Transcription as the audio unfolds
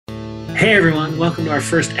Hey everyone, welcome to our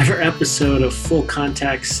first ever episode of Full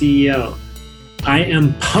Contact CEO. I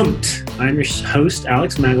am pumped. I'm your host,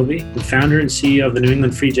 Alex Magleby, the founder and CEO of the New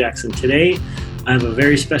England Free Jacks, and today I have a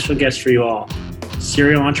very special guest for you all,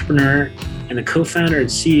 serial entrepreneur and the co-founder and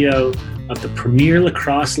CEO of the Premier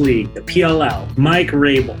Lacrosse League, the PLL, Mike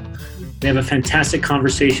Rabel. We have a fantastic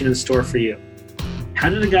conversation in store for you. How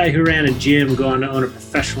did a guy who ran a gym go on to own a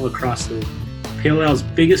professional lacrosse league? PLL's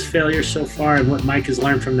biggest failure so far and what Mike has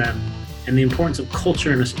learned from them, and the importance of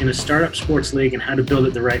culture in a startup sports league and how to build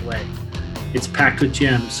it the right way. It's packed with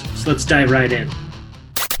gems, so let's dive right in.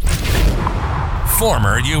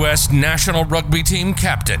 Former U.S. National Rugby Team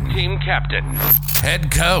captain,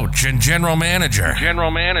 head coach and general manager.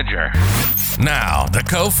 Now the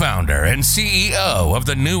co-founder and CEO of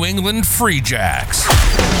the New England Free Jacks.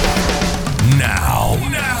 Now,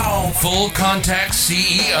 Full Contact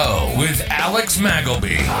CEO with Alex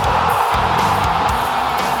Magleby.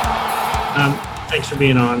 Thanks for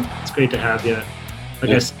being on. It's great to have you. I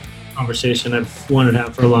guess conversation I've wanted to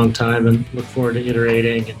have for a long time and look forward to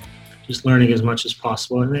iterating and just learning as much as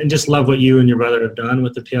possible. And just love what you and your brother have done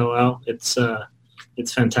with the PLL.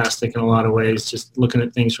 It's fantastic in a lot of ways, just looking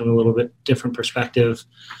at things from a little bit different perspective.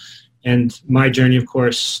 And my journey, of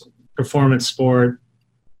course, performance sport,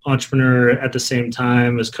 entrepreneur at the same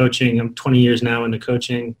time as coaching. I'm 20 years now into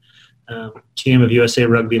coaching. GM of USA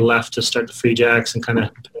Rugby, left to start the Free Jacks and kind of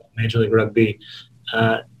Major League Rugby.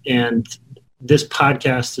 And this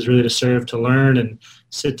podcast is really to serve to learn and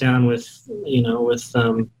sit down with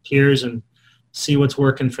peers and see what's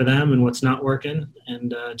working for them and what's not working,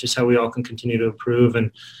 and just how we all can continue to improve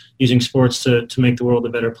and using sports to make the world a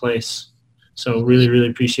better place. So really, really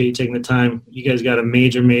appreciate you taking the time. You guys got a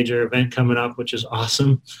major event coming up, which is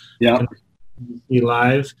awesome. Yeah. Be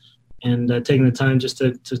live and taking the time just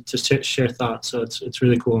to share thoughts. So it's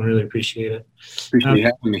really cool and really appreciate it. Appreciate you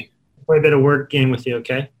having me. Play a bit of word game with you,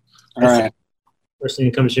 okay? All right. First thing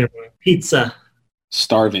that comes to your mind. Pizza.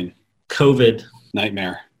 Starving. COVID.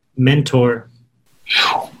 Nightmare. Mentor.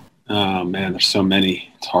 Oh, man, there's so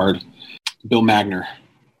many. It's hard. Bill Magner.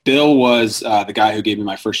 Bill was the guy who gave me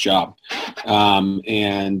my first job,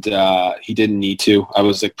 and he didn't need to. I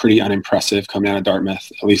was like pretty unimpressive coming out of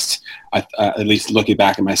Dartmouth, at least looking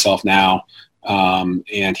back at myself now.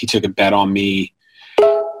 And he took a bet on me,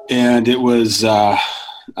 and it was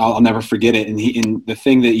I'll never forget it. And the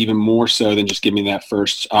thing that even more so than just giving me that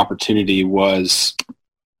first opportunity was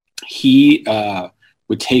he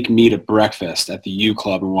would take me to breakfast at the U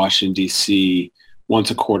Club in Washington, D.C. once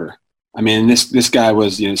a quarter. I mean, this guy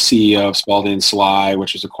was, CEO of Spalding & Sly,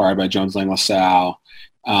 which was acquired by Jones Lang LaSalle.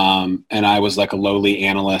 And I was like a lowly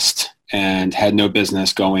analyst and had no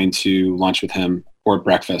business going to lunch with him or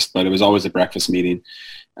breakfast, but it was always a breakfast meeting.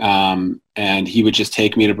 And he would just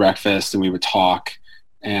take me to breakfast and we would talk.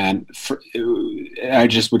 And I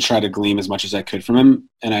just would try to glean as much as I could from him.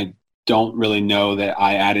 And I don't really know that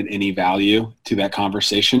I added any value to that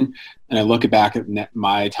conversation. And I look back at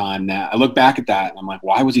my time now. I look back at that and I'm like,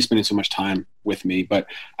 why was he spending so much time with me? But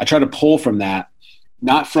I try to pull from that,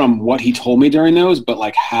 not from what he told me during those, but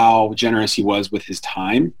like how generous he was with his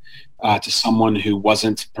time to someone who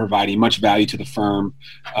wasn't providing much value to the firm.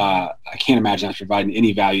 I can't imagine us providing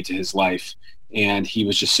any value to his life. And he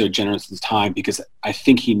was just so generous with his time because I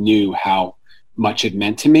think he knew how much it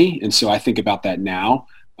meant to me. And so I think about that now.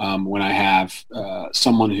 When I have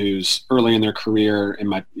someone who's early in their career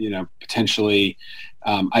and potentially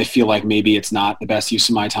I feel like maybe it's not the best use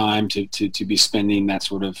of my time to be spending that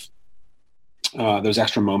sort of those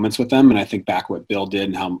extra moments with them. And I think back what Bill did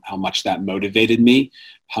and how much that motivated me,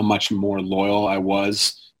 how much more loyal I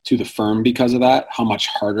was to the firm because of that, how much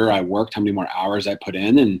harder I worked, how many more hours I put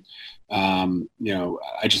in. And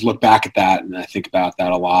I just look back at that and I think about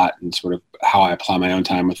that a lot and sort of how I apply my own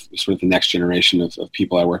time with sort of the next generation of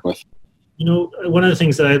people I work with. One of the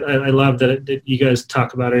things that I love that you guys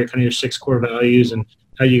talk about are kind of your 6 core values and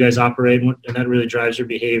how you guys operate, and that really drives your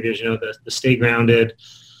behaviors. The stay grounded,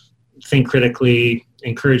 think critically,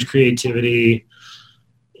 encourage creativity,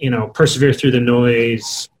 persevere through the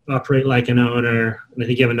noise, operate like an owner. And I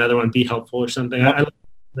think you have another one, be helpful or something. Yep.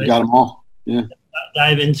 You got them all. Yeah.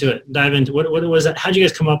 Dive into it. What was that? How'd you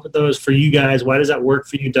guys come up with those for you guys? Why does that work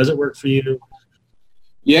for you? Does it work for you?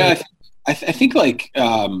 Yeah, I think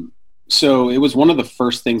so it was one of the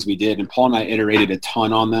first things we did, and Paul and I iterated a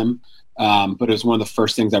ton on them. But it was one of the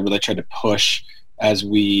first things I really tried to push as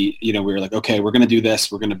we were like, okay, we're going to do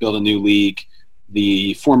this. We're going to build a new league.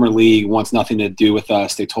 The former league wants nothing to do with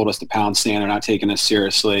us. They told us to pound sand. They're not taking us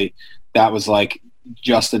seriously. That was like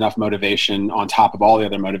just enough motivation on top of all the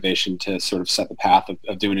other motivation to sort of set the path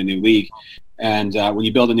of doing a new league. And when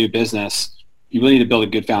you build a new business, you really need to build a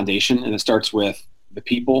good foundation, and it starts with the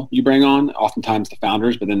people you bring on, oftentimes the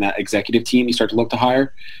founders, but then that executive team you start to look to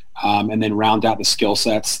hire, and then round out the skill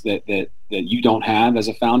sets that you don't have as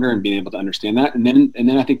a founder, and being able to understand that. And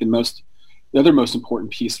then I think the other most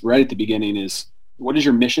important piece right at the beginning is, what is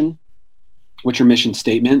your mission? What's your mission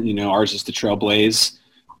statement? Ours is to trailblaze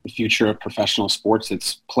the future of professional sports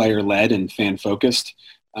that's player led and fan focused,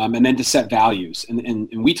 and then to set values. And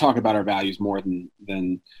we talk about our values more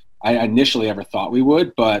than I initially ever thought we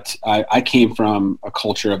would, but I came from a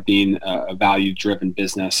culture of being a value-driven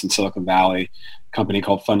business in Silicon Valley, a company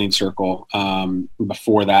called Funding Circle.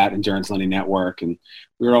 Before that, Endurance Lending Network, and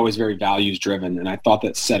we were always very values-driven. And I thought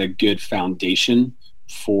that set a good foundation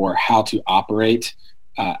for how to operate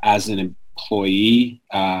as an employee,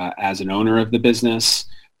 as an owner of the business,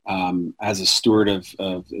 as a steward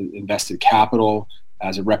of invested capital,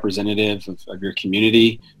 as a representative of your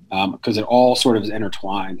community, because it all sort of is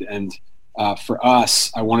intertwined. And for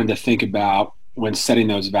us, I wanted to think about, when setting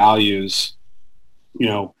those values,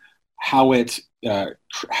 how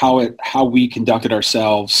we conducted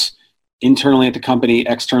ourselves internally at the company,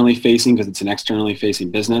 externally facing, because it's an externally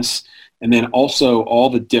facing business, and then also all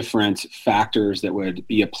the different factors that would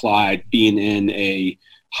be applied being in a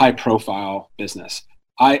high profile business.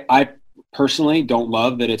 I personally don't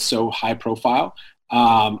love that it's so high profile.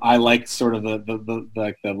 I like sort of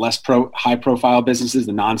the less high profile businesses,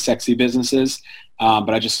 the non-sexy businesses.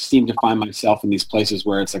 But I just seem to find myself in these places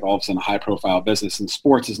where it's like all of a sudden a high profile business, and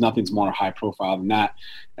sports is nothing's more high profile than that.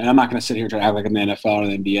 And I'm not going to sit here and try to act like I'm the NFL or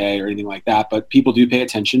the NBA or anything like that, but people do pay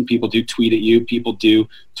attention. People do tweet at you. People do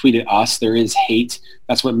tweet at us. There is hate.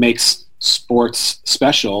 That's what makes sports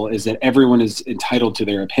special, is that everyone is entitled to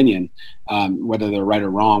their opinion, whether they're right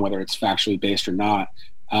or wrong, whether it's factually based or not.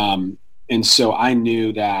 And so I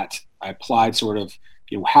knew that I applied sort of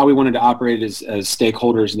how we wanted to operate as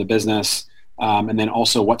stakeholders in the business, and then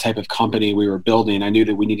also what type of company we were building. I knew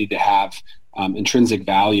that we needed to have intrinsic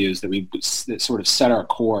values that sort of set our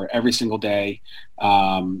core every single day.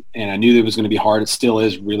 And I knew that it was going to be hard. It still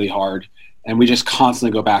is really hard. And we just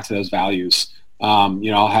constantly go back to those values.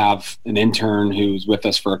 I'll have an intern who's with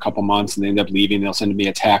us for a couple months and they end up leaving. They'll send me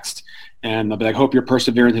a text and they'll be like, hope you're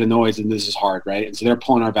persevering through the noise and this is hard, right? And so they're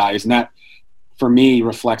pulling our values. And that, for me,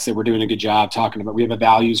 reflects that we're doing a good job talking about, we have a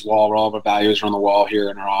values wall where all of our values are on the wall here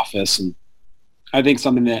in our office. And I think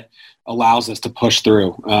something that allows us to push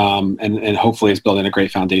through, and hopefully is building a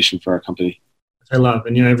great foundation for our company. I love,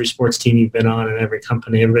 and every sports team you've been on and every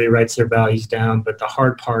company, everybody writes their values down, but the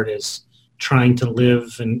hard part is trying to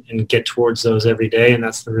live and get towards those every day, and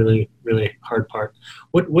that's the really, really hard part.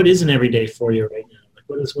 What is an everyday for you right now?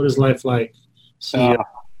 Like what is life like?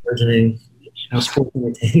 Burgeoning, sports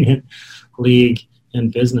entertainment league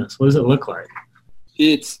and business. What does it look like?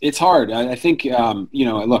 It's hard. I think look,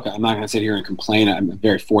 I'm not going to sit here and complain. I'm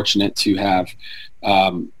very fortunate to have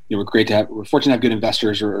we're fortunate to have good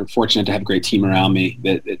investors, or fortunate to have a great team around me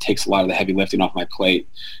that takes a lot of the heavy lifting off my plate.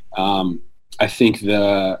 I think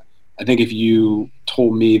if you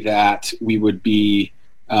told me that we would be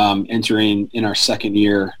entering in our second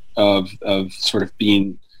year of sort of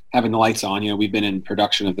having the lights on, we've been in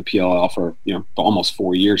production of the PLL for almost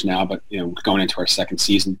 4 years now, but we're going into our second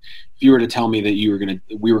season. If you were to tell me that we were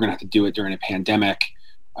going to have to do it during a pandemic,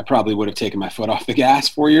 I probably would have taken my foot off the gas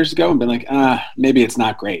 4 years ago and been like, maybe it's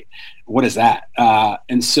not great. What is that?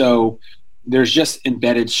 And so there's just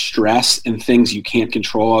embedded stress and things you can't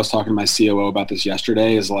control. I was talking to my COO about this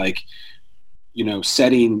yesterday, is like,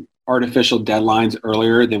 setting artificial deadlines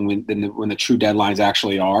earlier than when the true deadlines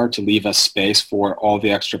actually are, to leave us space for all the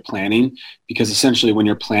extra planning. Because essentially when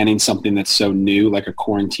you're planning something that's so new, like a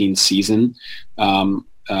quarantine season,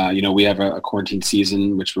 we have a quarantine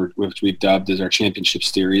season, which we've dubbed as our championship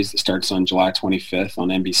series, that starts on July 25th on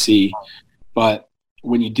NBC. But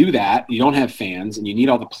when you do that, you don't have fans, and you need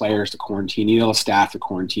all the players to quarantine, you need all the staff to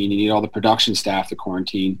quarantine, you need all the production staff to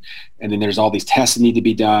quarantine. And then there's all these tests that need to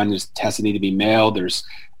be done. There's tests that need to be mailed. There's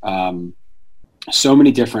so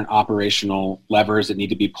many different operational levers that need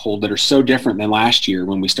to be pulled that are so different than last year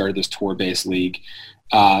when we started this tour-based league,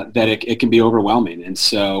 that it can be overwhelming. And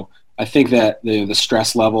so I think that the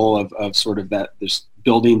stress level of sort of that, there's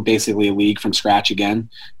building basically a league from scratch again,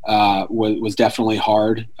 was definitely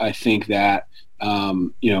hard. I think that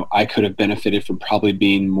I could have benefited from probably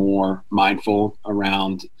being more mindful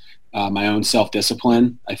around my own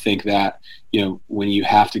self-discipline. I think that, when you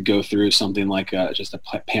have to go through something like just a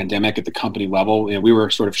pandemic at the company level, we were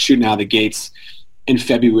sort of shooting out of the gates in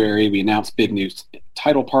February. We announced big new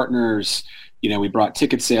title partners. We brought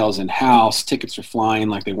ticket sales in-house. Tickets were flying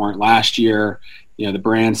like they weren't last year. The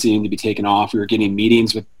brand seemed to be taking off. We were getting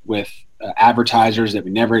meetings with advertisers that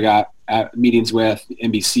we never got meetings with.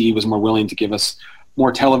 NBC was more willing to give us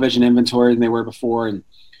more television inventory than they were before. And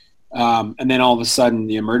then all of a sudden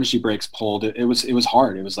the emergency brakes pulled. It was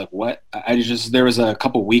hard. It was like, what? There was a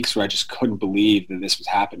couple weeks where I just couldn't believe that this was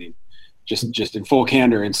happening, just in full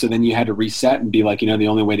candor. And so then you had to reset and be like, the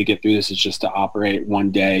only way to get through this is just to operate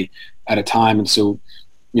one day at a time. And so,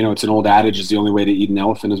 it's an old adage, is the only way to eat an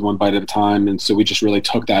elephant is one bite at a time. And so we just really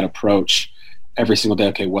took that approach every single day.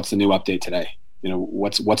 Okay, what's the new update today?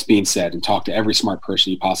 What's being said, and talk to every smart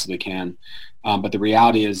person you possibly can. But the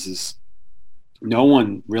reality is no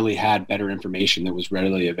one really had better information that was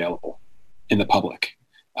readily available in the public.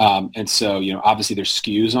 And so, obviously there's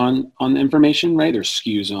skews on the information, right? There's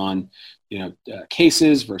skews on,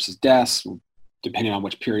 cases versus deaths, depending on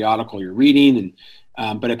which periodical you're reading.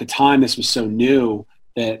 And, but at the time, this was so new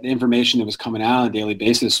that the information that was coming out on a daily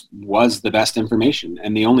basis was the best information.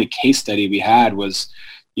 And the only case study we had was,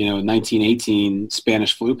 1918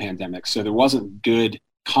 Spanish flu pandemic. So there wasn't good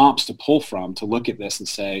comps to pull from to look at this and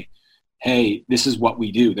say, hey, this is what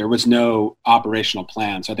we do. There was no operational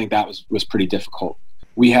plan. So I think that was pretty difficult.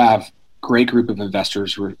 We have a great group of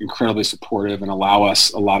investors who are incredibly supportive and allow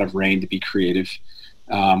us a lot of reign to be creative.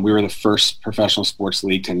 We were the first professional sports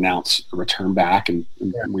league to announce a return back, and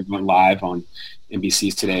we went live on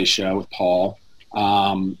NBC's Today Show with Paul.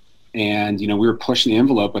 And, we were pushing the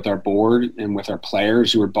envelope with our board and with our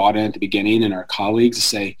players who were bought in at the beginning, and our colleagues to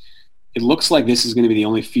say, it looks like this is going to be the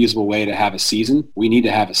only feasible way to have a season. We need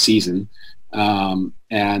to have a season.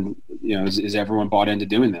 Is everyone bought into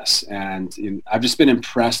doing this? And I've just been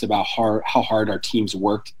impressed about how hard our teams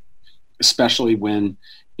worked, especially when,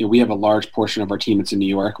 we have a large portion of our team that's in New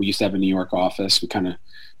York. We used to have a New York office. We kind of,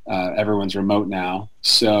 everyone's remote now.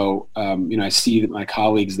 So, I see that my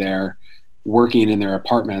colleagues there working in their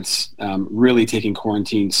apartments, really taking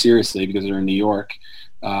quarantine seriously because they're in New York.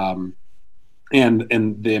 And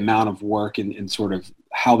the amount of work and sort of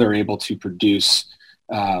how they're able to produce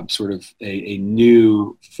sort of a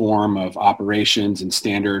new form of operations and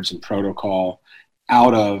standards and protocol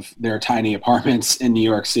out of their tiny apartments in New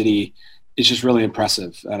York City is just really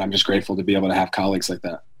impressive. And I'm just grateful to be able to have colleagues like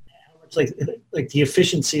that. It's like the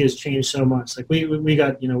efficiency has changed so much. Like we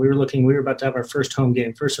got, we were about to have our first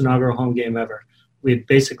inaugural home game ever. We had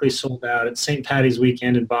basically sold out. It's St. Patty's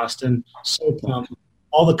weekend in Boston. So pumped.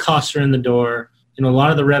 All the costs are in the door. A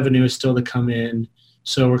lot of the revenue is still to come in.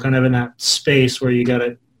 So we're kind of in that space where you got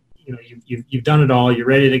to, you've done it all. You're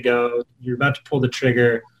ready to go. You're about to pull the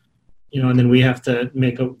trigger, and then we have to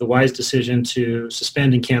make the wise decision to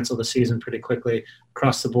suspend and cancel the season pretty quickly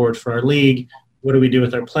across the board for our league. What do we do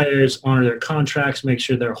with our players? Honor their contracts, make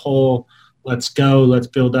sure they're whole. Let's go. Let's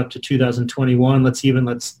build up to 2021.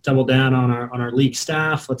 Let's double down on our league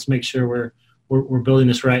staff. Let's make sure we're building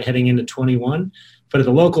this right heading into 21. But at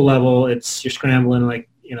the local level, you're scrambling like,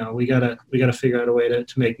 we gotta figure out a way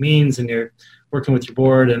to make means, and you're working with your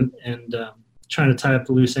board and trying to tie up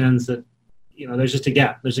the loose ends that, there's just a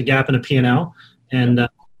gap. There's a gap in a P&L, and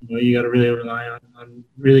you got to really rely on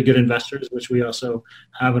really good investors, which we also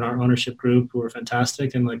have in our ownership group, who are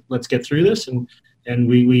fantastic. And let's get through this, and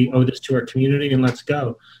we owe this to our community, and let's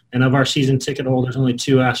go. And of our season ticket holders, only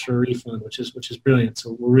 2 asked for a refund, which is brilliant.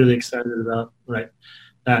 So we're really excited about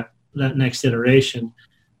that next iteration.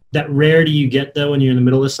 That rarity you get though when you're in the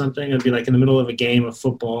middle of something. It'd be like in the middle of a game of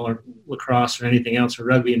football or lacrosse or anything else, or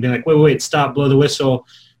rugby, and be like, wait, stop, blow the whistle.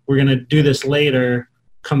 We're going to do this later.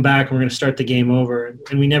 Come back and we're going to start the game over.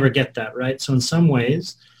 And we never get that, right? So in some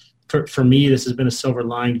ways, for me, this has been a silver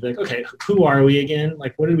lining to be like, okay, who are we again?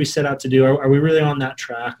 Like, what did we set out to do? Are we really on that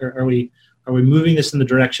track? Or are we moving this in the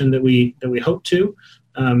direction that we hope to?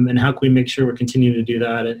 And how can we make sure we're continuing to do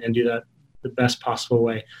that and do that the best possible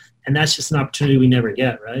way? And that's just an opportunity we never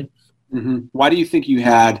get, right? Mm-hmm. Why do you think you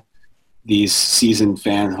had these seasoned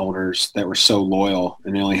fan holders that were so loyal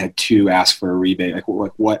and they only had 2 ask for a rebate? Like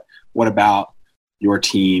what about your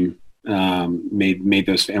team made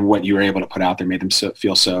those, and what you were able to put out there made them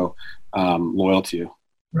feel so loyal to you?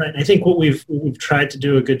 Right. I think what we've tried to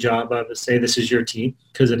do a good job of is say this is your team,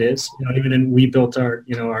 because it is. We built our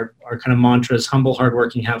kind of mantras: humble,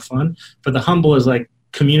 hardworking, have fun. But the humble is like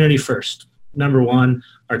community first, number one,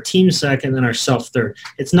 our team second, and ourself third.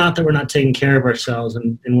 It's not that we're not taking care of ourselves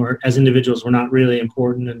and we're, as individuals, we're not really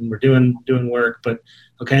important and we're doing work, but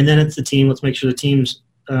okay. And then it's the team. Let's make sure the team's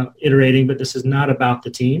iterating, but this is not about the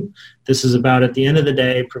team. This is about, at the end of the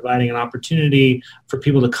day, providing an opportunity for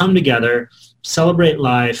people to come together, celebrate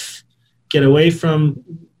life, get away from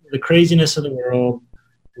the craziness of the world,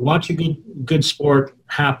 watch a good sport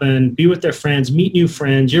happen, be with their friends, meet new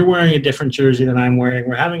friends. You're wearing a different jersey than I'm wearing.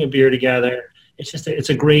 We're having a beer together. it's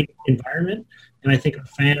a great environment. And I think our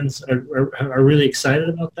fans are really excited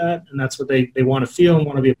about that. And that's what they want to feel and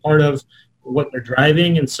want to be a part of what they're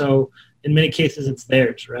driving. And so in many cases it's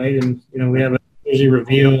theirs, right? And, we have a jersey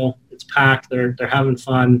reveal, it's packed, they're having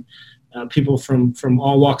fun. People from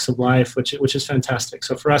all walks of life, which is fantastic.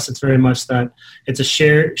 So for us, it's very much that it's a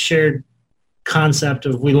shared concept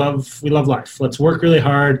of we love life. Let's work really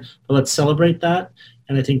hard, but let's celebrate that.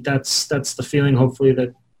 And I think that's the feeling, hopefully,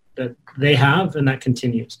 that they have, and that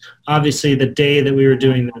continues. Obviously, the day that we were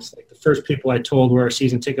doing this, like the first people I told were our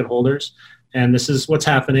season ticket holders, and this is what's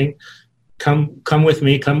happening. Come with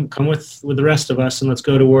me, come with the rest of us, and let's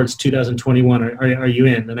go towards 2021. Are you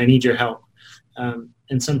in? And I need your help.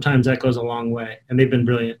 And sometimes that goes a long way, and they've been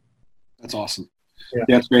brilliant. That's awesome.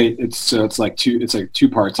 Yeah, it's great. It's like two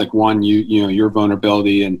parts. Like one, your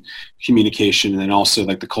vulnerability and communication, and then also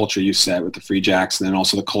like the culture you set with the Free Jacks, and then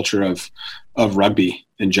also the culture of rugby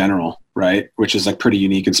in general, right? Which is like pretty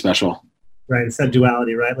unique and special. Right. It's that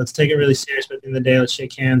duality, right? Let's take it really serious, but at the end of the day, let's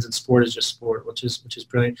shake hands, and sport is just sport, which is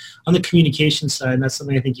brilliant. On the communication side, and that's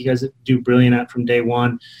something I think you guys do brilliant at from day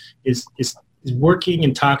one, is working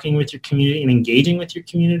and talking with your community and engaging with your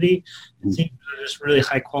community. I think there's really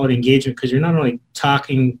high quality engagement because you're not only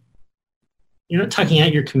talking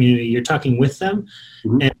at your community, you're talking with them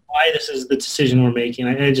and why this is the decision we're making.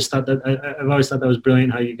 I just thought that I've always thought that was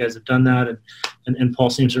brilliant how you guys have done that, and Paul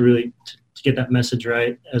seems to really to get that message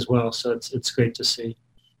right as well. So it's great to see.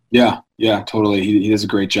 Yeah, totally. He does a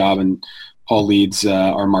great job, and Paul leads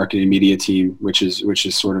our marketing media team, which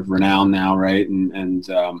is sort of renowned now, right? And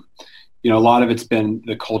a lot of it's been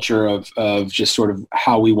the culture of just sort of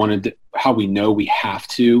how we know we have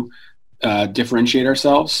to differentiate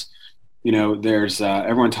ourselves. There's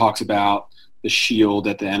everyone talks about the shield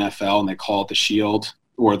at the NFL, and they call it the shield,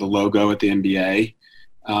 or the logo at the NBA.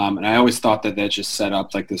 And I always thought that just set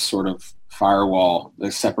up like this sort of firewall,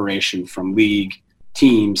 the separation from league,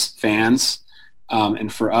 teams, fans.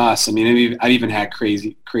 And for us, I mean, I've even had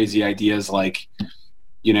crazy ideas like,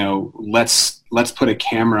 let's put a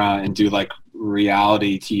camera and do like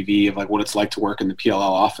reality TV of like what it's like to work in the PLL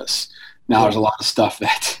office. Now there's a lot of stuff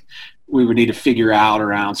that we would need to figure out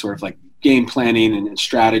around sort of like game planning and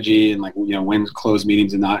strategy, and like, when to close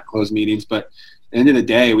meetings and not close meetings. But at the end of the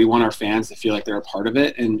day, we want our fans to feel like they're a part of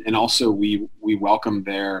it. And also we welcome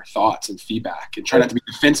their thoughts and feedback and try not to be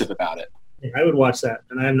defensive about it. I would watch that,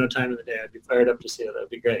 and I have no time in the day. I'd be fired up to see it. That'd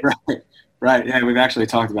be great. Right. Yeah, we've actually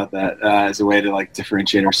talked about that as a way to like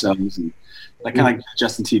differentiate ourselves, and like kind of like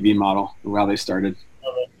Justin TV model, how they started.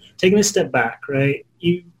 Taking a step back, right?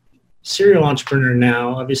 You serial entrepreneur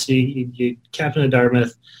now. Obviously, you captain of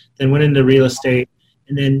Dartmouth, then went into real estate,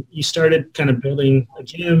 and then you started kind of building a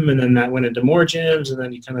gym, and then that went into more gyms, and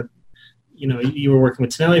then you kind of, you were working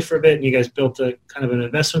with Tonelli for a bit, and you guys built a kind of an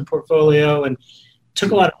investment portfolio, and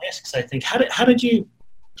took a lot of risks, I think. How did you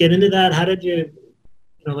get into that? How did you,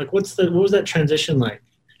 what was that transition like?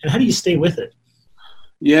 And how do you stay with it?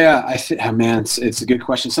 Yeah, I think, it's a good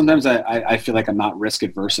question. Sometimes I feel like I'm not risk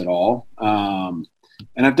adverse at all.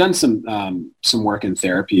 And I've done some work in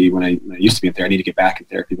therapy when I used to be in therapy. I need to get back in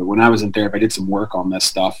therapy. But when I was in therapy, I did some work on this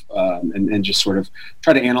stuff and just sort of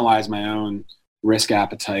try to analyze my own risk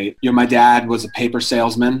appetite. My dad was a paper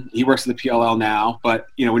salesman. He works at the PLL now, but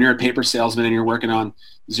when you're a paper salesman and you're working on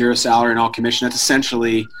zero salary and all commission, that's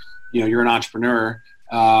essentially, you're an entrepreneur.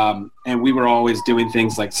 And we were always doing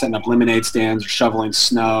things like setting up lemonade stands or shoveling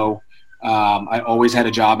snow. I always had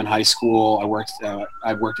a job in high school. I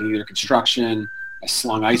worked in either construction. I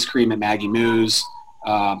slung ice cream at Maggie Moo's.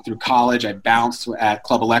 Through college, I bounced at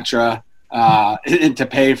Club Electra to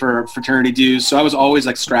pay for fraternity dues. So I was always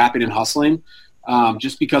like strapping and hustling.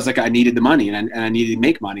 Just because like I needed the money and I needed to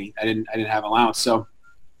make money. I didn't have allowance. So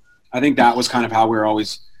I think that was kind of how we were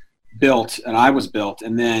always built, and I was built.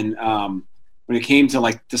 And then when it came to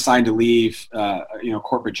like deciding to leave,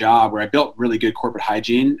 corporate job where I built really good corporate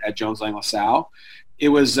hygiene at Jones Lang LaSalle, it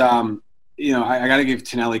was, I got to give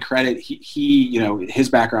Tonelli credit. He, his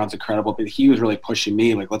background's incredible, but he was really pushing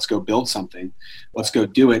me like, let's go build something. Let's go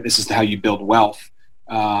do it. This is how you build wealth.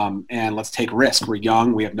 And let's take risk. We're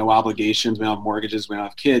young. We have no obligations. We don't have mortgages. We don't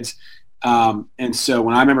have kids. And so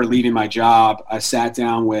when I remember leaving my job, I sat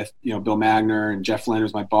down with, Bill Magner, and Jeff Lynn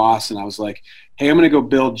was my boss. And I was like, hey, I'm going to go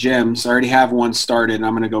build gyms. I already have one started, and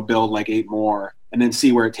I'm going to go build like 8 more and then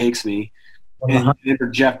see where it takes me. And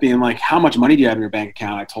Jeff being like, how much money do you have in your bank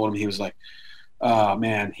account? I told him. He was like, oh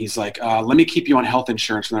man, he's like, let me keep you on health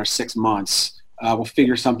insurance for another 6 months. We'll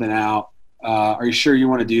figure something out. Are you sure you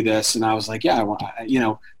want to do this? And I was like, yeah, I want,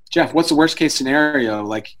 Jeff, what's the worst case scenario?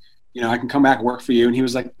 Like, I can come back and work for you. And he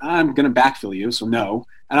was like, I'm going to backfill you. So no.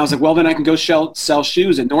 And I was like, well, then I can go sell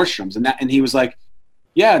shoes at Nordstrom's. And he was like,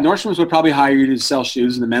 yeah, Nordstrom's would probably hire you to sell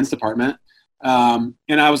shoes in the men's department. And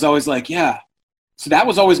I was always like, yeah. So that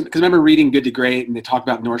was always, because I remember reading Good to Great, and they talk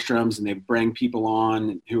about Nordstrom's, and they bring people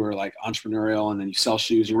on who are like entrepreneurial, and then you sell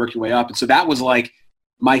shoes, you work your way up. And so that was like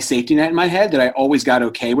my safety net in my head that I always got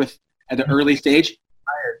okay with at the early stage.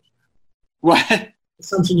 What?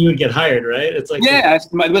 Assumption you would get hired, right? It's like, yeah,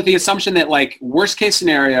 with the assumption that like worst case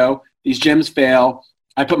scenario, these gyms fail,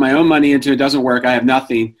 I put my own money into it, doesn't work, I have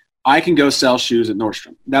nothing, I can go sell shoes at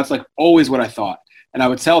Nordstrom. That's like always what I thought. And I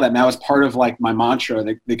would tell them, and that was part of like my mantra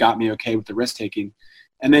that got me okay with the risk taking.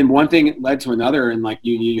 And then one thing led to another, and like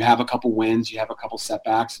you have a couple wins, you have a couple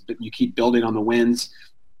setbacks, but you keep building on the wins.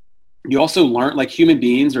 You also learn, like human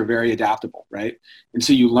beings are very adaptable, right? And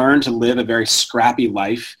so you learn to live a very scrappy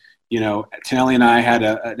life. Tanelli and I had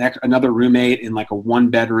another roommate in like a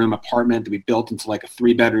 1-bedroom apartment that we built into like a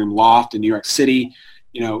 3-bedroom loft in New York City,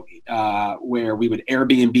 where we would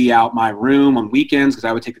Airbnb out my room on weekends because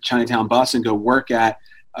I would take the Chinatown bus and go work at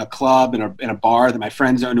a club and a bar that my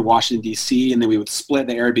friends owned in Washington, D.C. And then we would split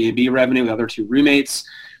the Airbnb revenue with the other 2 roommates.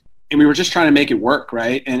 And we were just trying to make it work,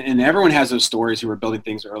 right? And everyone has those stories who were building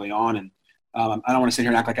things early on. And I don't want to sit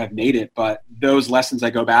here and act like I've made it, but those lessons I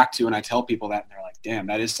go back to and I tell people that, and they're like, damn,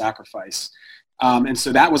 that is sacrifice. And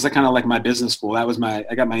so that was kind of like my business school. That was I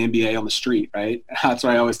got my MBA on the street, right? That's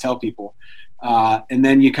what I always tell people. And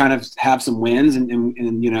then you kind of have some wins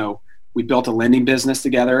and we built a lending business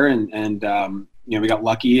together and we got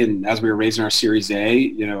lucky. And as we were raising our Series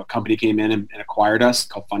A, a company came in and acquired us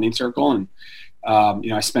called Funding Circle. And,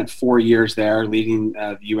 I spent 4 years there leading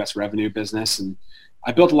the U.S. revenue business. And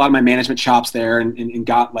I built a lot of my management chops there and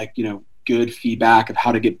got like, good feedback of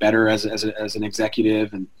how to get better as an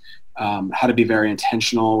executive and how to be very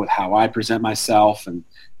intentional with how I present myself and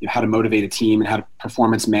how to motivate a team and how to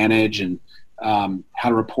performance manage and how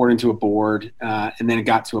to report into a board. And then it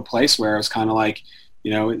got to a place where it was kind of like,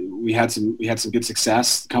 we had some good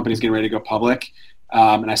success. The company's getting ready to go public.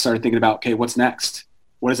 And I started thinking about, okay, what's next?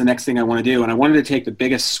 What is the next thing I want to do? And I wanted to take the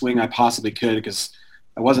biggest swing I possibly could because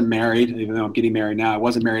I wasn't married, even though I'm getting married now. I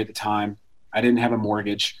wasn't married at the time. I didn't have a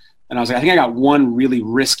mortgage. And I was like, I think I got one really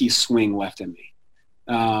risky swing left in me.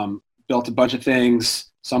 Built a bunch of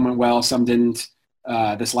things. Some went well, some didn't.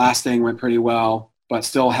 This last thing went pretty well, but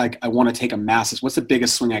still I want to take a massive, what's the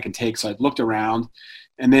biggest swing I can take? So I looked around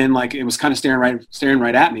and then like, it was kind of staring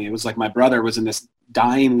right at me. It was like my brother was in this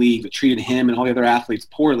dying league that treated him and all the other athletes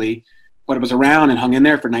poorly, but it was around and hung in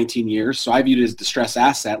there for 19 years. So I viewed it as a distressed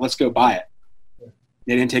asset. Let's go buy it.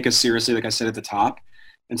 They didn't take us seriously, like I said at the top.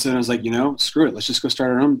 And so then I was like, screw it. Let's just go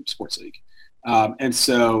start our own sports league. And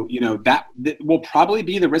so, that will probably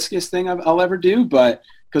be the riskiest thing I'll ever do, but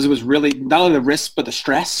because it was really not only the risk, but the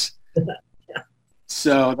stress. Yeah.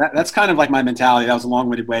 So that's kind of like my mentality. That was a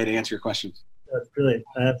long-winded way to answer your question. That's brilliant.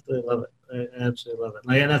 I absolutely love it. I absolutely love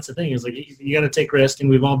it. And that's the thing is like, you got to take risk, and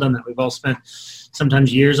we've all done that. We've all spent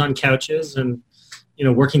sometimes years on couches and,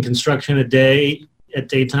 working construction at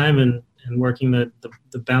daytime and working the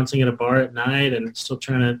bouncing at a bar at night and still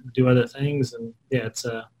trying to do other things. And yeah,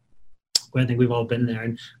 I think we've all been there.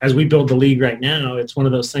 And as we build the league right now, it's one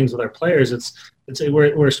of those things with our players.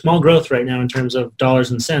 We're small growth right now in terms of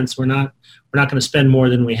dollars and cents. We're not going to spend more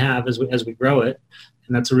than we have as we grow it.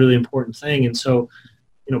 And that's a really important thing. And so,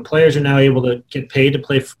 players are now able to get paid to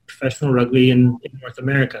play professional rugby in North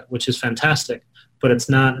America, which is fantastic, but it's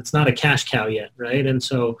not a cash cow yet. Right. And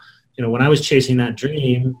so, when I was chasing that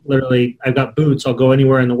dream, literally, I've got boots. I'll go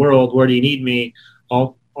anywhere in the world. Where do you need me?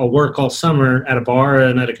 I'll work all summer at a bar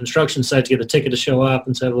and at a construction site to get the ticket to show up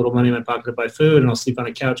and save a little money in my pocket to buy food, and I'll sleep on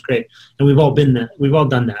a couch. Great. And we've all been that. We've all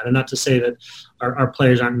done that. And not to say that our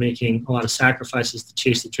players aren't making a lot of sacrifices to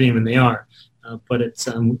chase the dream, and they are. But it's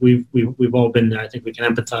we've all been there. I think we can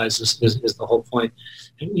empathize is the whole point.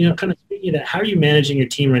 And, kind of speaking of that, how are you managing your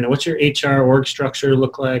team right now? What's your HR org structure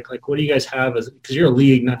look like? Like, what do you guys have? Because you're a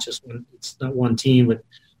league, not just one. It's not one team, but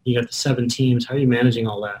you got the 7 teams. How are you managing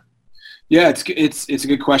all that? Yeah, it's a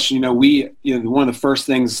good question. One of the first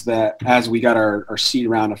things that as we got our seed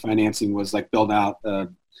round of financing was like build out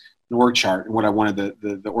an org chart and what I wanted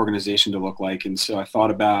the organization to look like. And so I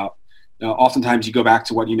thought about, oftentimes you go back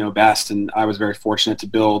to what you know best, and I was very fortunate to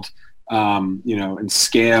build, and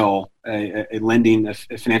scale a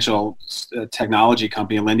financial technology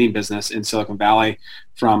company, a lending business in Silicon Valley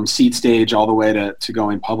from seed stage all the way to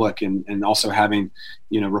going public, and also having,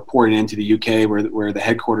 reporting into the UK where the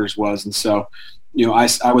headquarters was. And so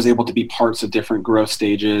I was able to be parts of different growth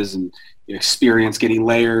stages and experience getting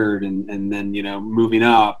layered and then, moving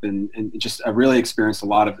up and just I really experienced a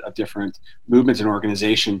lot of different movements in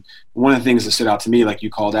organization. One of the things that stood out to me, like you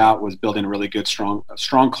called out, was building a really good, strong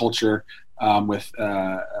culture with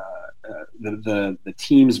the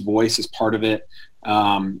team's voice as part of it.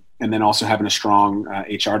 And then also having a strong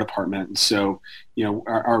HR department. And so,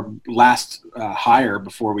 our last hire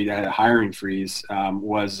before we had a hiring freeze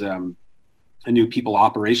was a new people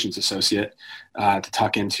operations associate to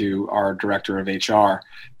tuck into our director of HR.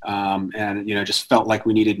 And, just felt like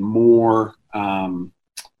we needed more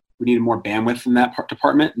bandwidth in that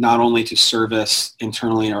department, not only to service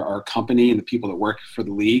internally our company and the people that work for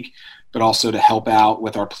the league, but also to help out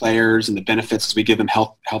with our players and the benefits as we give them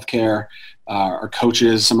health care. Our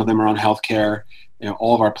coaches, some of them are on health care.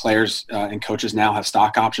 All of our players and coaches now have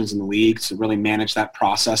stock options in the league to really manage that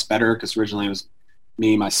process better, because originally it was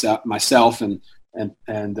me, myself and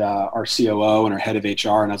our COO and our head of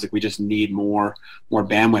HR. And I was like, we just need more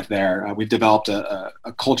bandwidth there. We've developed a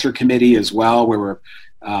culture committee as well, where we're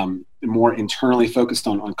more internally focused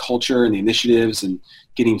on culture and the initiatives and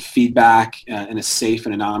getting feedback in a safe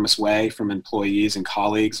and anonymous way from employees and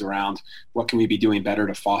colleagues around what can we be doing better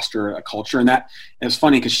to foster a culture. And it was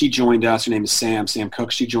funny because she joined us. Her name is Sam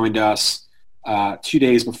Cook. She joined us 2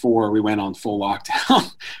 days before we went on full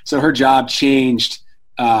lockdown. So her job changed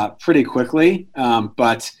pretty quickly,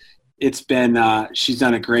 but it's been she's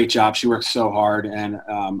done a great job. She works so hard, and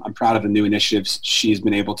I'm proud of the new initiatives she's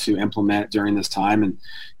been able to implement during this time, and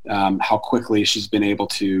how quickly she's been able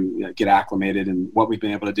to get acclimated, and what we've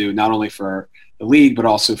been able to do not only for the league but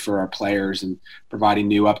also for our players, and providing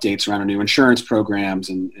new updates around our new insurance programs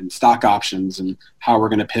and stock options and how we're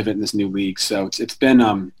going to pivot in this new league. So it's been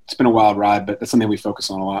a wild ride, but that's something we focus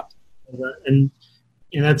on a lot. And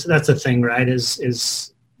that's the thing, right?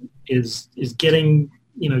 Is getting,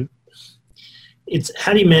 it's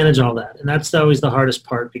how do you manage all that? And that's always the hardest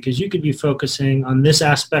part, because you could be focusing on this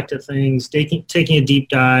aspect of things, taking a deep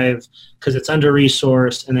dive because it's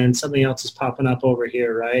under-resourced, and then something else is popping up over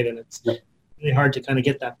here, right? And it's really hard to kind of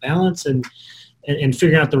get that balance and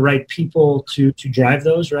figuring out the right people to drive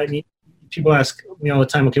those, right? People ask me all the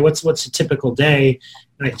time, okay, what's a typical day?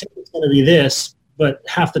 And I think it's going to be this, but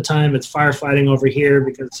half the time it's firefighting over here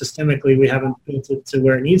because systemically we haven't built it to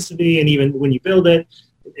where it needs to be. And even when you build it,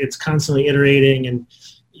 it's constantly iterating, and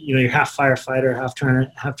you're half firefighter, half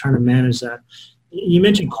trying to manage that. You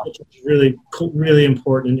mentioned culture is really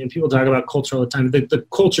important, and people talk about culture all the time. The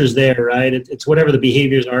culture's there, right? It's whatever the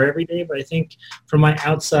behaviors are every day. But I think from my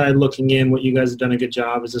outside looking in, what you guys have done a good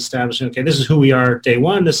job is establishing, okay, this is who we are day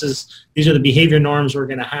one. These are the behavior norms we're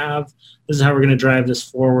going to have. This is how we're going to drive this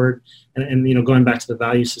forward. And going back to the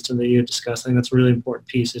value system that you discussed, I think that's a really important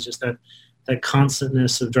piece. It's just that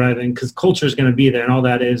constantness of driving, because culture is going to be there, and all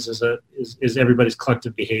that is everybody's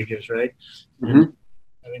collective behaviors, right? Mm-hmm.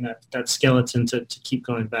 I mean, that skeleton to keep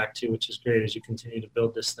going back to, which is great as you continue to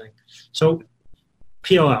build this thing. So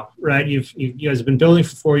PLL, right? You guys have been building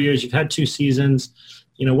for 4 years. You've had 2 seasons.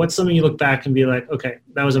 What's something you look back and be like, okay,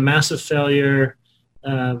 that was a massive failure,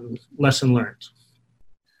 lesson learned?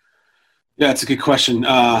 Yeah, it's a good question.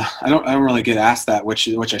 I don't really get asked that, which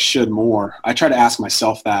I should more. I try to ask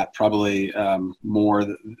myself that probably more,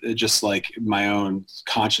 just like my own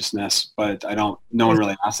consciousness, but no one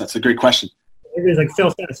really asks that. It's a great question. Everybody's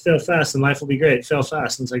like, fail fast, and life will be great. Fail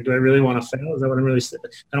fast. And it's like, do I really want to fail? Is that what I'm really saying?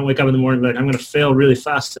 I don't wake up in the morning and be like, I'm going to fail really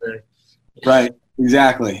fast today. Right,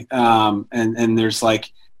 exactly. And there's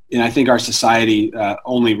and I think our society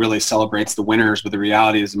only really celebrates the winners, but the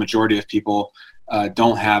reality is the majority of people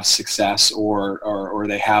don't have success, or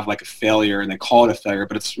they have a failure and they call it a failure,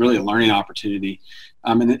 but it's really a learning opportunity.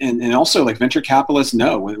 And also venture capitalists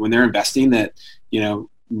know when they're investing that,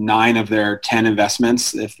 9 of their 10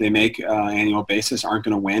 investments, if they make annual basis, aren't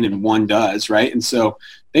going to win, and 1 does, right? And so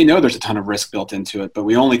they know there's a ton of risk built into it, but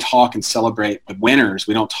we only talk and celebrate the winners.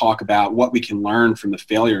 We don't talk about what we can learn from the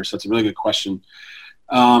failures. So it's a really good question.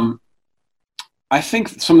 I think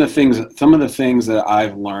some of the things that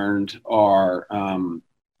I've learned are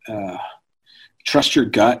trust your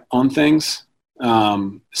gut on things,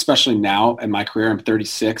 especially now in my career. I'm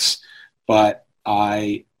 36, but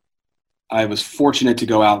I was fortunate to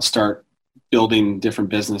go out and start building different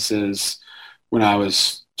businesses when I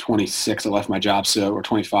was 26. I left my job, or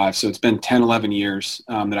 25. So it's been 10, 11 years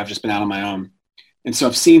that I've just been out on my own. And so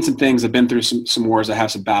I've seen some things. I've been through some wars. I have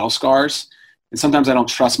some battle scars. And sometimes I don't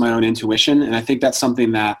trust my own intuition. And I think that's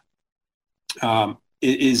something that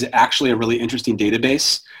is actually a really interesting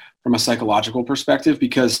database from a psychological perspective,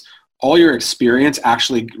 because all your experience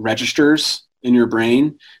actually registers in your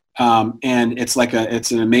brain And it's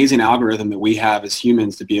an amazing algorithm that we have as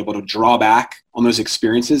humans to be able to draw back on those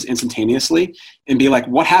experiences instantaneously and be like,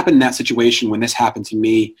 what happened in that situation when this happened to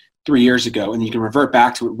me 3 years ago? And you can revert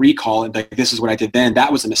back to it, recall it, like, this is what I did then.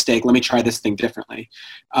 That was a mistake. Let me try this thing differently.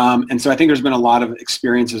 And so I think there's been a lot of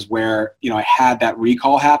experiences where, I had that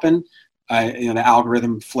recall happen. The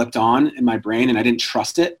algorithm flipped on in my brain and I didn't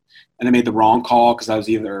trust it. And I made the wrong call because I was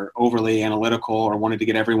either overly analytical or wanted to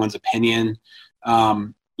get everyone's opinion.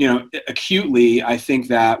 Acutely, I think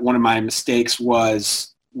that one of my mistakes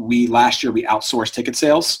was last year we outsourced ticket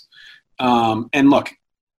sales. And look,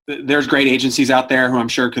 there's great agencies out there who I'm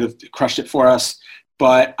sure could have crushed it for us,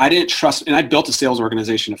 but I didn't trust, and I built a sales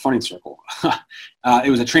organization at Funding Circle. It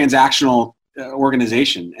was a transactional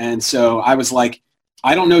organization. And so I was like,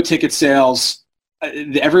 I don't know ticket sales.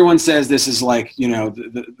 Everyone says this is like,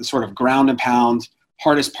 the sort of ground and pound,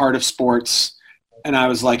 hardest part of sports. And I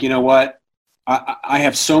was like, you know what? I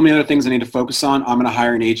have so many other things I need to focus on. I'm going to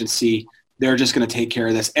hire an agency. They're just going to take care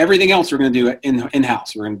of this. Everything else we're going to do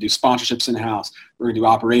in-house. We're going to do sponsorships in-house. We're going to do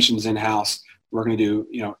operations in-house. We're going to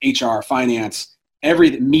do, HR, finance,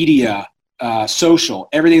 media, social.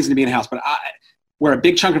 Everything's going to be in-house. But where a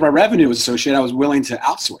big chunk of our revenue was associated, I was willing to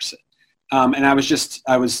outsource it. And I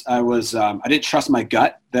didn't trust my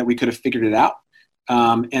gut that we could have figured it out.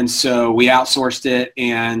 And so we outsourced it,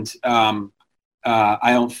 and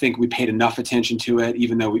I don't think we paid enough attention to it,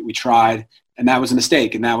 even though we tried. And that was a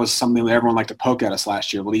mistake. And that was something that everyone liked to poke at us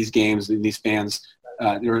last year. Well, these games, these fans,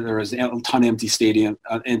 there was a ton of empty stadium,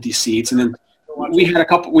 empty seats. And then we had a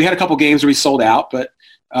couple games where we sold out, but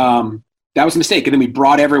that was a mistake. And then we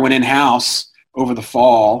brought everyone in-house over the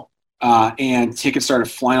fall, and tickets started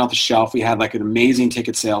flying off the shelf. We had like an amazing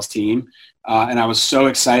ticket sales team. And I was so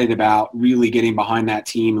excited about really getting behind that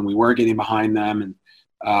team, and we were getting behind them. And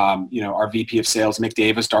our VP of sales, Mick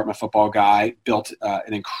Davis, Dartmouth football guy, built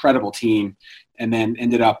an incredible team, and then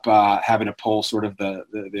ended up having to pull sort of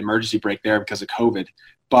the emergency brake there because of COVID.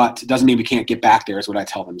 But it doesn't mean we can't get back there, is what I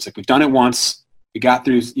tell them. It's like, we've done it once. We got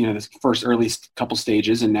through, the first early couple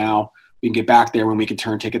stages, and now we can get back there when we can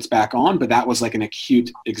turn tickets back on. But that was like an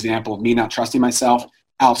acute example of me not trusting myself,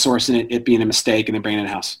 outsourcing it being a mistake, and then bringing it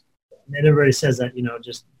in-house. And everybody says that,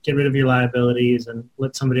 just get rid of your liabilities and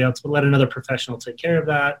let another professional take care of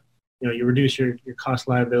that. You reduce your cost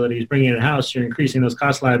liabilities, bringing it in-house, you're increasing those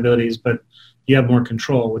cost liabilities, but you have more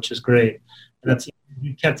control, which is great. And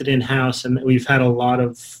you kept it in-house, and we've had a lot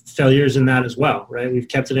of failures in that as well, right? We've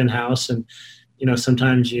kept it in-house, and,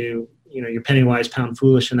 sometimes you're penny wise, pound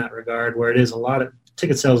foolish in that regard, where it is a lot of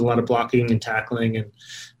ticket sales, a lot of blocking and tackling, and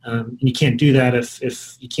you can't do that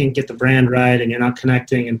if you can't get the brand right and you're not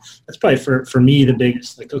connecting. And that's probably for me the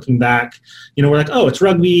biggest, like, looking back, we're like, oh, it's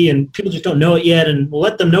rugby and people just don't know it yet, and we'll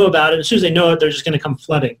let them know about it. As soon as they know it, they're just going to come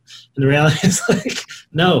flooding. And the reality is, like,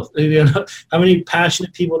 no, how many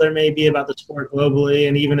passionate people there may be about the sport globally,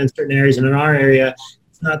 and even in certain areas, and in our area,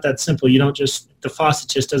 it's not that simple. You don't the faucet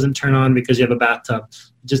just doesn't turn on because you have a bathtub.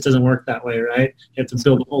 It just doesn't work that way, right? You have to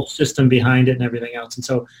build a whole system behind it and everything else. And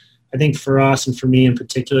so I think for us, and for me in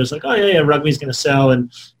particular, it's like, oh yeah, rugby's going to sell.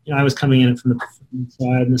 And, I was coming in from the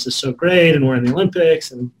side, and this is so great, and we're in the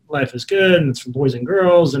Olympics, and life is good, and it's for boys and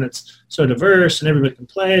girls, and it's so diverse, and everybody can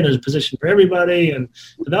play, and there's a position for everybody, and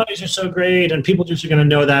the values are so great, and people just are going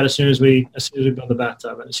to know that as soon as we build the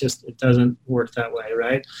bathtub. And it doesn't work that way,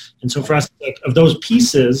 right? And so for us, like, of those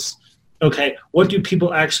pieces, okay, what do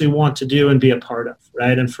people actually want to do and be a part of,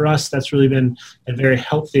 right? And for us, that's really been a very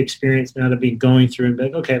healthy experience now to be going through and be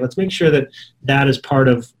like, okay, let's make sure that is part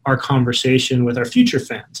of our conversation with our future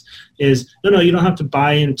fans. Is, no, you don't have to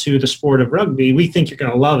buy into the sport of rugby. We think you're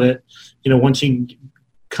going to love it, once you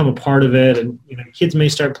become a part of it, and, kids may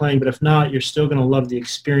start playing, but if not, you're still going to love the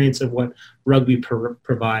experience of what rugby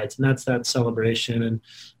provides. And that's that celebration.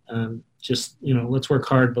 And, let's work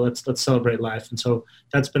hard, but let's celebrate life. And so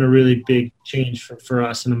that's been a really big change for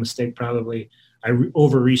us, and a mistake probably. I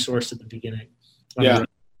over-resourced at the beginning. Yeah,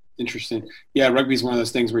 interesting. Yeah, rugby is one of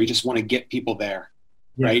those things where you just want to get people there,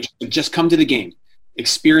 right? Just come to the game,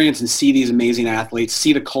 experience and see these amazing athletes,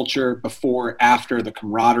 see the culture before, after, the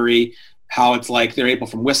camaraderie, how it's like they're able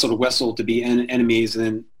from whistle to whistle to be enemies,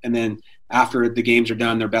 and then after the games are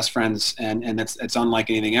done, they're best friends, and it's unlike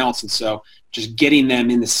anything else. And so just getting them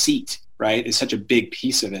in the seat, right, is such a big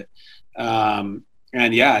piece of it.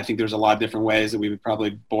 And yeah, I think there's a lot of different ways that we would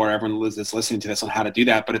probably bore everyone that's listening to this on how to do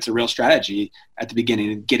that, but it's a real strategy at the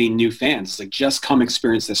beginning, getting new fans. It's like, just come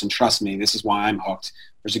experience this and trust me, this is why I'm hooked.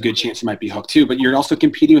 There's a good chance you might be hooked too, but you're also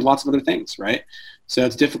competing with lots of other things, right? So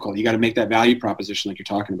it's difficult. You got to make that value proposition like you're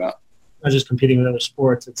talking about. Not just competing with other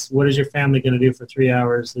sports. It's, what is your family going to do for 3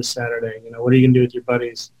 hours this Saturday? What are you going to do with your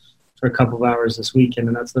buddies for a couple of hours this weekend,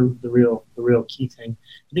 and that's the real key thing.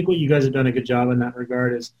 I think what you guys have done a good job in that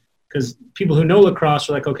regard is, because people who know lacrosse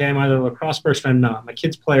are like, okay, I'm either a lacrosse person or I'm not. My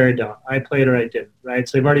kids play or I don't. I played or I didn't, right?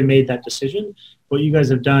 So they've already made that decision. What you guys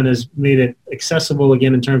have done is made it accessible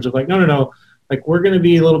again in terms of like, no. Like, we're going to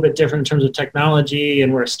be a little bit different in terms of technology,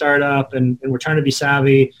 and we're a startup, and we're trying to be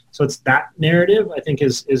savvy. So it's that narrative, I think,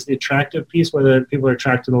 is the attractive piece, whether people are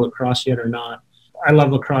attracted to lacrosse yet or not. I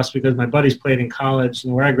love lacrosse because my buddies played in college,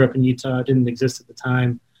 and where I grew up in Utah, it didn't exist at the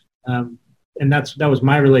time. And that was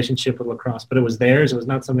my relationship with lacrosse, but it was theirs. It was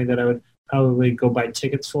not something that I would probably go buy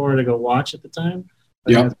tickets for to go watch at the time.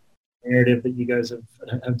 Yeah. Narrative that you guys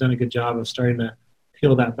have done a good job of starting to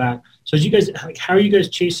peel that back. So as you guys, like, how are you guys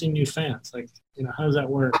chasing new fans? Like, how does that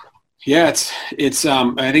work? Yeah, it's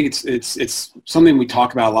I think it's something we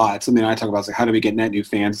talk about a lot. It's something I talk about. It's like, how do we get net new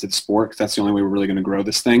fans to the sport? Because that's the only way we're really going to grow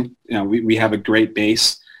this thing. We have a great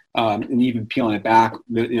base, and even peeling it back,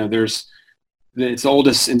 it's the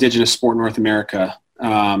oldest indigenous sport in North America,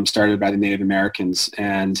 started by the Native Americans,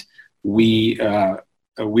 and we're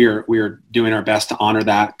doing our best to honor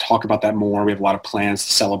that, talk about that more. We have a lot of plans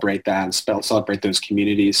to celebrate that and celebrate those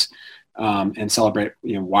communities, and celebrate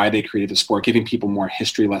why they created the sport, giving people more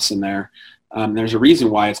history lesson there. There's a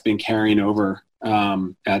reason why it's been carrying over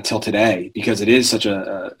till today, because it is such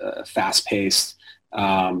a fast-paced,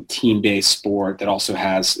 team-based sport that also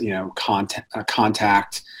has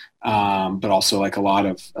contact, but also like a lot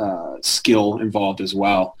of skill involved as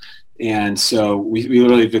well. And so we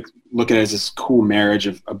really look at it as this cool marriage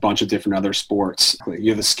of a bunch of different other sports.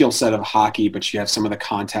 You have the skill set of hockey, but you have some of the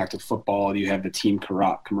contact of football. You have the team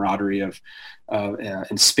camaraderie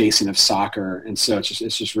and spacing of soccer. And so it's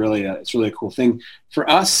just really a cool thing for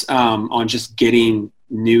us, on just getting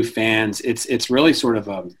new fans. It's really sort of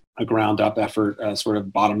a ground up effort, sort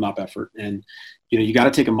of bottom up effort. And, you got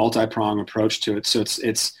to take a multi-pronged approach to it. So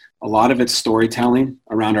it's a lot of it's storytelling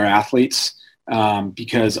around our athletes.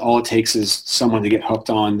 Because all it takes is someone to get hooked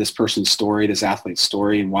on this person's story, this athlete's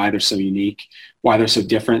story, and why they're so unique, why they're so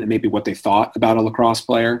different, and maybe what they thought about a lacrosse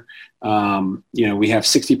player. We have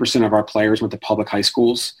 60% of our players went to public high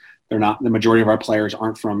schools. The majority of our players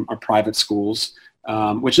aren't from our private schools,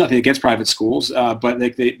 which nothing against private schools, but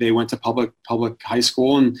they went to public high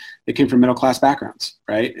school, and they came from middle-class backgrounds,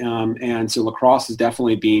 right? And so lacrosse is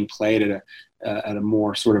definitely being played at a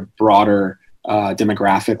more sort of broader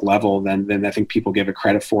demographic level than I think people give it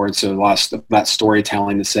credit for. And so a lot of that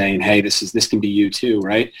storytelling is saying, hey, this can be you too,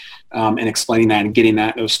 right? And explaining that and getting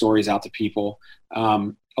those stories out to people.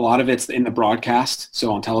 A lot of it's in the broadcast,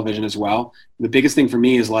 so on television as well. The biggest thing for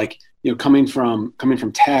me is like, coming from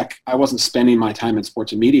tech, I wasn't spending my time in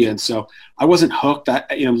sports and media. And so I wasn't hooked.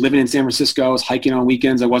 Living in San Francisco, I was hiking on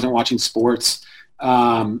weekends. I wasn't watching sports.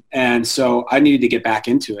 And so I needed to get back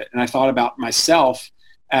into it. And I thought about myself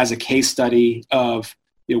as a case study of,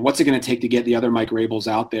 what's it going to take to get the other Mike Rabels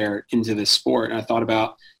out there into this sport. And I thought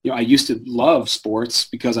about, I used to love sports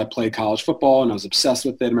because I played college football and I was obsessed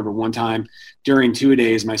with it. I remember one time during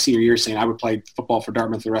 2-a-days my senior year saying I would play football for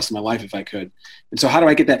Dartmouth the rest of my life if I could. And so how do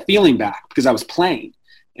I get that feeling back? Because I was playing.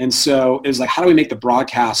 And so it was like, how do we make the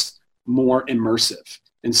broadcast more immersive?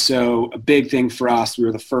 And so a big thing for us, we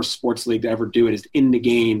were the first sports league to ever do it, is in the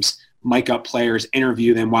games, mic up players,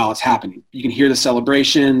 interview them while it's happening. You can hear the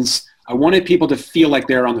celebrations. I wanted people to feel like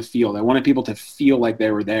they're on the field. I wanted people to feel like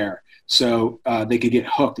they were there, so they could get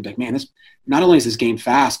hooked and be like, man, this, not only is this game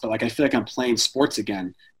fast, but like I feel like I'm playing sports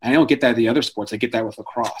again. And I don't get that in the other sports. I get that with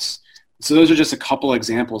lacrosse. So those are just a couple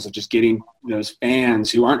examples of just getting those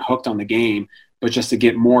fans who aren't hooked on the game, but just to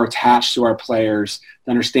get more attached to our players,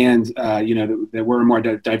 to understand, that we're a more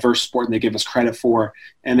diverse sport than they give us credit for.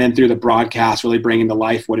 And then through the broadcast, really bringing to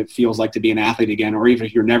life what it feels like to be an athlete again, or even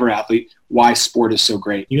if you're never an athlete, why sport is so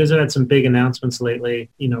great. You guys have had some big announcements lately,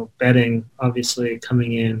 betting obviously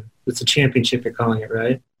coming in. It's a championship, you're calling it,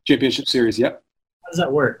 right? Championship series, yep. How does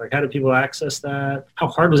that work? Like, how do people access that? How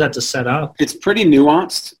hard was that to set up? It's pretty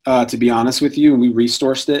nuanced, to be honest with you. And we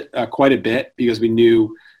resourced it quite a bit because we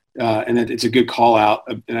knew, and it's a good call out,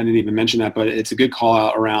 and I didn't even mention that, but it's a good call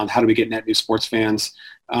out around how do we get net new sports fans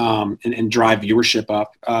and drive viewership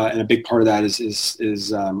up. And a big part of that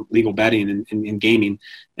is legal betting and gaming.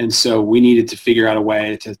 And so we needed to figure out a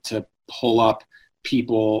way to pull up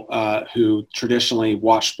people who traditionally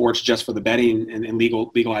watch sports just for the betting and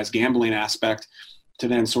legalized gambling aspect, to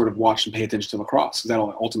then sort of watch and pay attention to lacrosse, because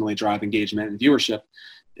that'll ultimately drive engagement and viewership.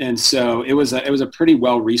 And so it was a pretty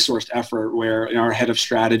well-resourced effort where our head of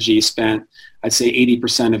strategy spent, I'd say,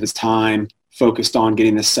 80% of his time focused on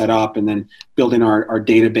getting this set up and then building our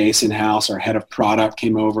database in-house. Our head of product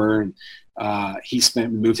came over and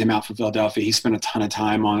moved him out from Philadelphia. He spent a ton of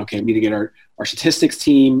time on, okay, we need to get our our statistics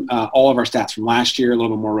team, all of our stats from last year, a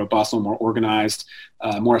little bit more robust, a little more organized,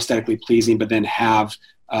 more aesthetically pleasing, but then have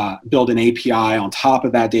build an API on top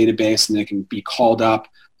of that database, and it can be called up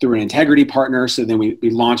through an integrity partner. So then we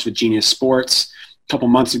launched with Genius Sports a couple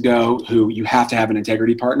months ago, who you have to have an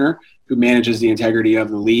integrity partner who manages the integrity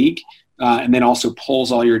of the league, and then also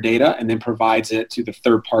pulls all your data and then provides it to the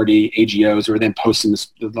third-party AGOs, who are then posting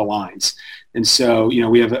the lines. And so,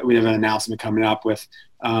 we have an announcement coming up with,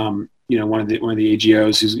 one of the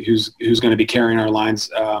AGOs who's going to be carrying our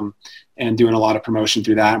lines and doing a lot of promotion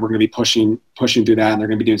through that. And we're going to be pushing through that, and they're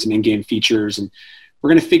going to be doing some in-game features. And we're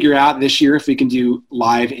going to figure out this year if we can do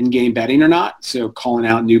live in-game betting or not. So calling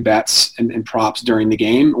out new bets and props during the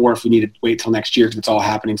game, or if we need to wait till next year because it's all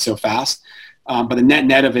happening so fast. But the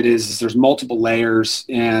net of it is there's multiple layers,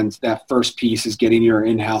 and that first piece is getting your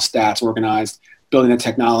in-house stats organized, building a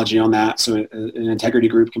technology on that so an integrity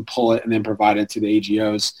group can pull it and then provide it to the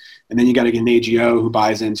AGOs. And then you got to get an AGO who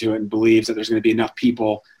buys into it and believes that there's going to be enough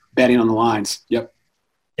people betting on the lines. Yep.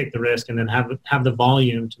 Take the risk and then have the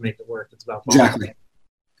volume to make it work. It's about volume. Exactly.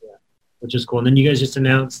 Yeah, which is cool. And then you guys just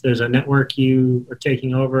announced there's a network you are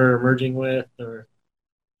taking over or merging with, or?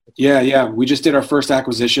 Yeah. We just did our first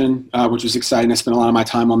acquisition, which was exciting. I spent a lot of my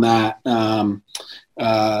time on that.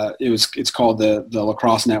 It's called the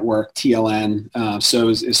Lacrosse Network, TLN. So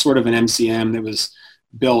it's sort of an MCM that was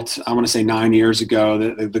built, I want to say 9 years ago.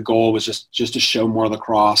 The goal was just to show more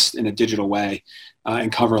lacrosse in a digital way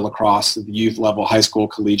and cover lacrosse at the youth level, high school,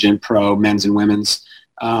 collegiate, pro, men's and women's.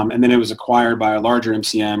 And then it was acquired by a larger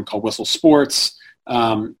MCM called Whistle Sports.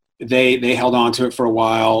 They held on to it for a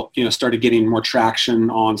while, started getting more traction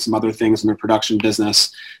on some other things in their production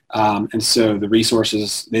business. And so the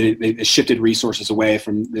resources, they shifted resources away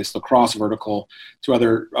from this lacrosse vertical to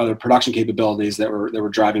other production capabilities that were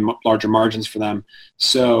driving larger margins for them.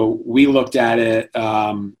 So we looked at it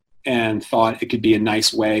and thought it could be a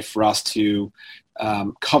nice way for us to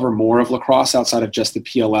cover more of lacrosse outside of just the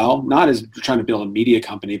PLL, not as trying to build a media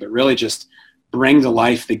company, but really just bring to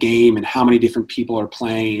life the game and how many different people are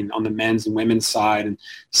playing on the men's and women's side, and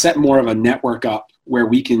set more of a network up where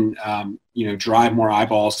we can, drive more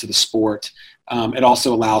eyeballs to the sport. It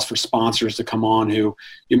also allows for sponsors to come on who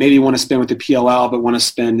you maybe want to spend with the PLL, but want to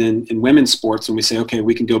spend in women's sports. And we say, okay,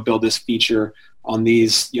 we can go build this feature on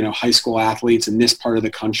these, high school athletes in this part of the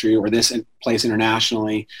country or this place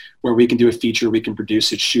internationally, where we can do a feature, we can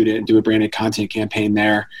produce it, shoot it, and do a branded content campaign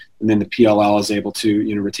there. And then the PLL is able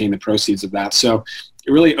to, retain the proceeds of that. So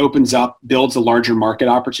it really opens up, builds a larger market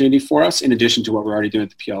opportunity for us in addition to what we're already doing at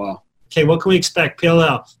the PLL. Okay, what can we expect?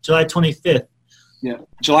 PLL, July 25th. Yeah,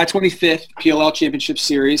 July 25th, PLL Championship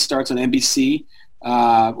Series starts on NBC.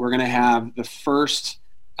 We're going to have the first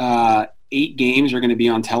 8 games are going to be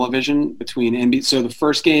on television between NBC. So the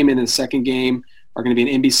first game and the second game are going to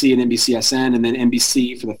be on NBC and NBCSN, and then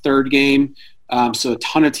NBC for the third game. So a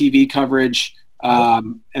ton of TV coverage.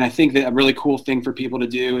 And I think that a really cool thing for people to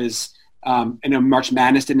do is, March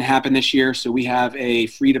Madness didn't happen this year, so we have a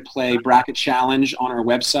free-to-play bracket challenge on our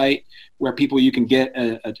website where you can get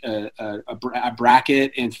a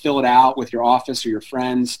bracket and fill it out with your office or your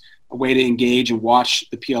friends, a way to engage and watch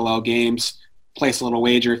the PLL games, place a little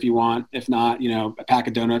wager if you want. If not, a pack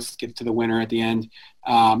of donuts, give it to the winner at the end.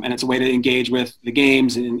 And it's a way to engage with the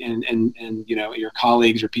games and your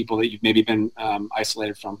colleagues or people that you've maybe been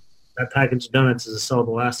isolated from. That package of donuts is a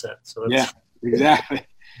sellable asset. So yeah, exactly.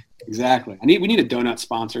 Exactly. We need a donut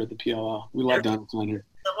sponsor at the PLL. We love donuts on here.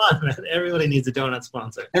 Come on, man. Everybody needs a donut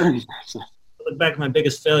sponsor. Everybody. Look back at my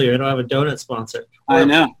biggest failure. I don't have a donut sponsor. I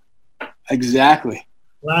know. Exactly.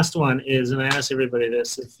 Last one is, and I ask everybody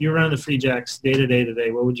this, if you're around the Free Jacks day to day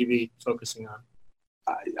today, what would you be focusing on?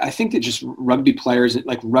 I think that just rugby players,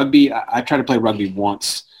 like rugby, I tried to play rugby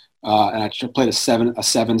once, and I played a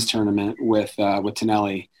sevens tournament with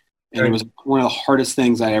Tonelli, and it was one of the hardest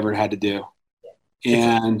things I ever had to do.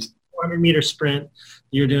 And 400-meter sprint,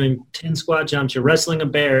 you're doing 10 squat jumps, you're wrestling a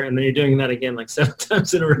bear, and then you're doing that again like 7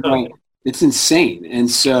 times in a row. Right. It's insane. And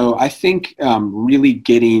so I think really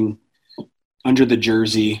getting under the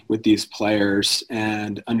jersey with these players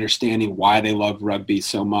and understanding why they love rugby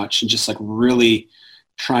so much, and just like really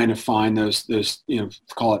trying to find those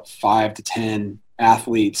call it 5 to 10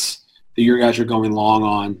 athletes that your guys are going long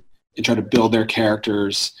on, and try to build their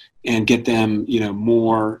characters and get them,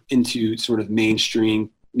 more into sort of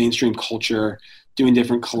mainstream culture, doing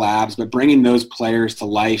different collabs, but bringing those players to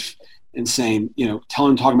life and saying,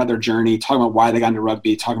 talking about their journey, talking about why they got into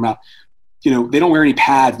rugby, talking about, they don't wear any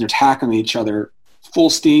pads and they're tackling each other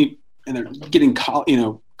full steam, and they're getting,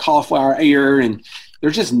 cauliflower ear, and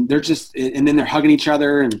they're just, and then they're hugging each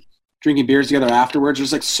other and drinking beers together afterwards.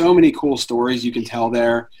 There's like so many cool stories you can tell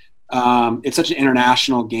there. it's such an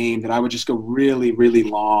international game that I would just go really, really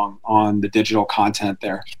long on the digital content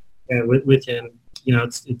there. Yeah, with him,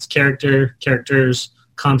 it's characters,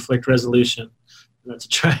 conflict resolution. That's a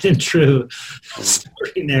tried and true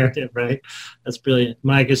story narrative, right? That's brilliant.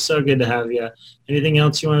 Mike, it's so good to have you. Anything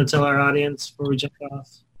else you want to tell our audience before we jump off?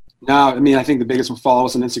 No, I mean, I think the biggest one, follow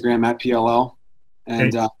us on Instagram at PLL.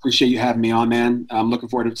 And appreciate you having me on, man. I'm looking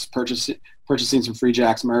forward to purchasing some Free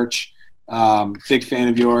Jacks merch. Big fan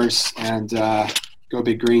of yours, and go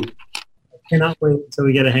Big Green. I cannot wait until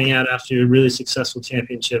we get to hang out after your really successful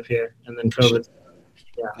championship here, and then COVID.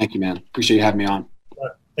 Yeah. Thank you, man. Appreciate you having me on.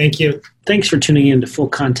 Thank you. Thanks for tuning in to Full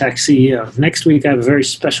Contact CEO. Next week, I have a very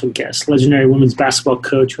special guest, legendary women's basketball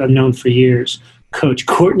coach who I've known for years, Coach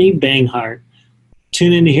Courtney Banghart.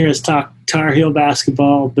 Tune in to hear us talk Tar Heel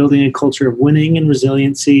basketball, building a culture of winning and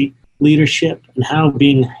resiliency, leadership, and how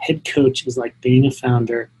being a head coach is like being a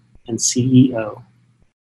founder and CEO.